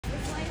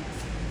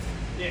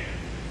Yeah.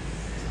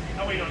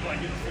 That way you don't like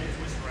get a full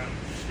twist around.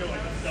 Just go like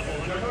a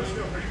double underpull.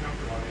 Still pretty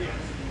comfortable. Yeah.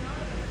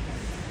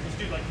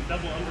 Just do like the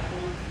double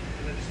underpull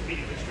and then just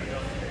immediately straight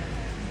up.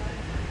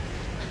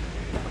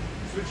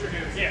 Switch your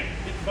hands. Yeah.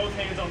 Get both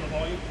hands on the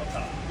volume up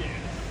top. Yeah.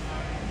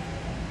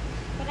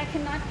 But I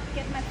cannot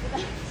get my foot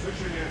up. Switch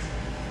your hands.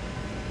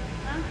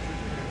 Huh?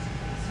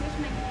 Switch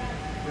my hand.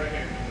 Right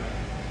hand.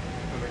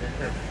 Over here.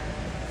 Perfect.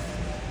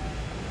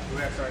 The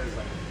left side is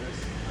like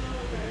this.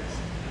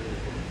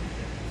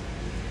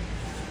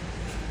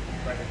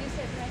 Right hand. You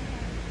said right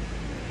hand.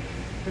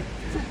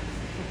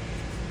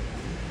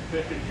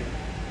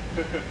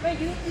 Wait,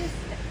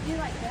 you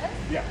like this?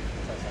 Yeah.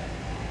 That's right.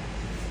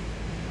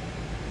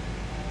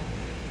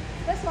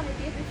 That's what I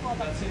did before.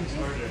 But That seems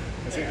harder.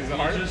 Is it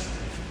harder?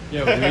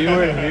 Yeah, when you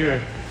were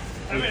here.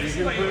 I mean, You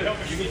can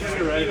put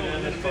your right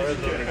hand as far as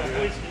over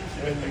here.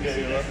 And you get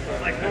your left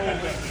arm. Like roll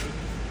with.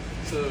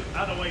 So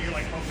Out of the way, you're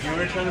like, oh, you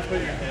were trying to put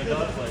your hand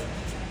up like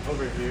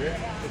over here.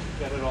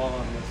 Get it all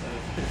on this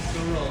side. It's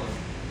still rolling.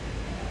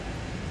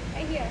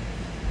 right here.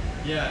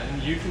 Yeah,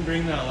 and you can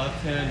bring that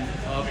left hand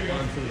up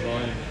onto the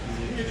volume.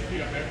 Get your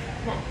feet up there.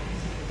 Come on.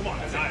 Come on,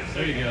 that's nice.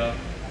 There you go.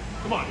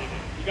 Come on,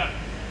 you got it.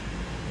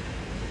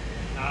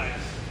 Nice.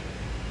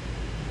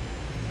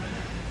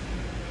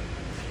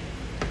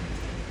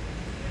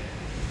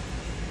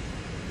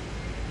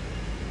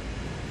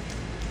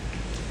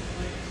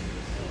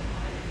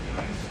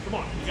 Nice. Come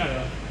on, you got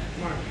it.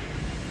 Come on.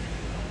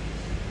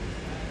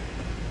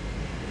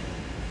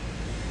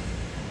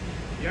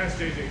 Yes,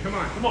 JJ. Come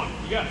on. Come on,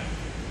 you got it.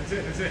 That's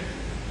it. That's it.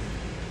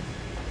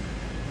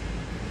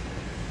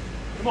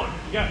 Come on,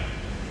 you got it.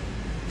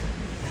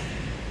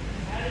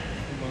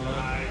 Come on.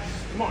 Nice.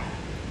 Come on.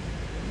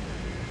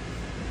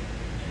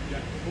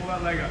 Yeah. Pull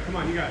that leg up. Come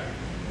on. You got it.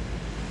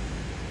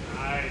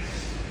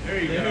 Nice. There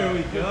you go. There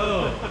we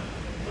go.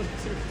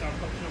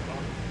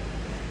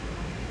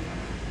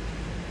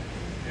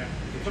 Yeah.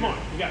 Come on,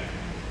 you got it.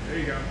 There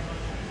you go.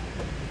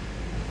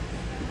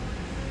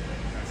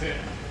 That's it.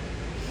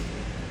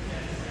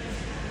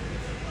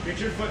 Get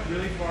your foot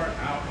really far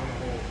out on the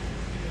hole.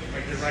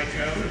 Like your right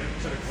toe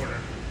to the corner.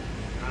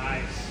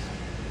 Nice.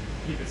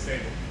 Keep it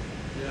stable.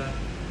 Yeah.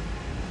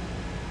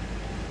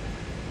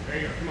 There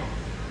you go. Come on.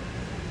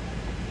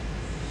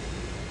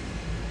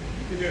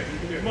 You can do it. You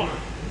can do it. Come on.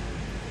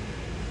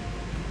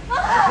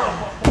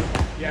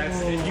 Yeah, it's,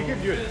 you can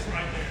do it. It's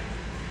right there.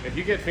 If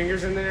you get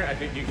fingers in there, I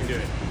think you can do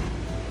it.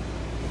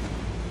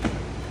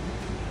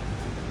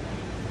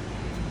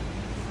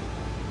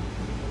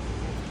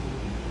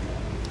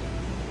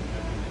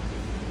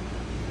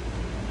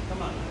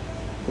 Come on.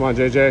 Come on,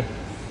 JJ.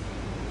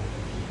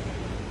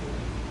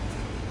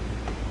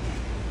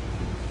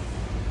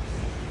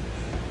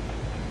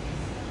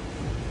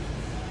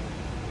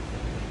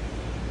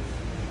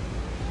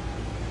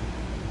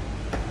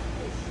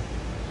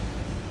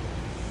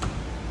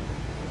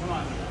 Come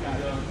on. You got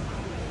it.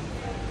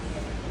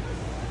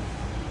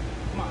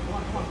 Come on, come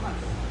on, come on, come on.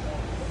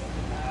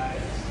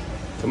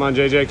 Nice. Come on,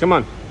 JJ. Come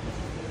on.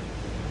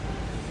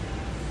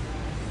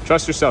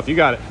 Trust yourself. You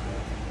got it.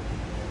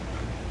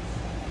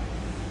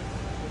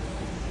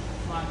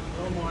 Come on, a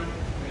little more.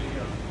 There you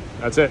go.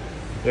 That's it.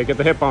 Yeah, get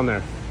the hip on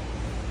there.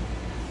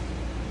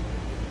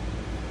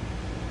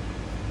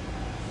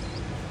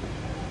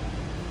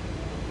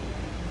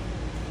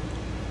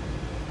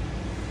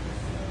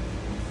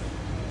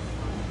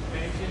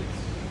 Patience.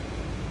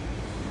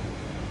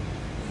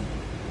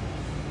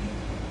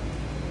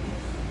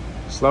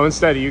 Slow and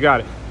steady. You got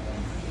it.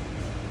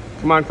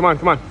 Come on, come on,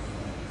 come on.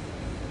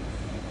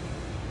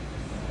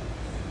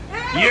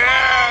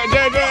 Yeah,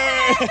 JJ!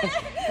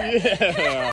 Yeah!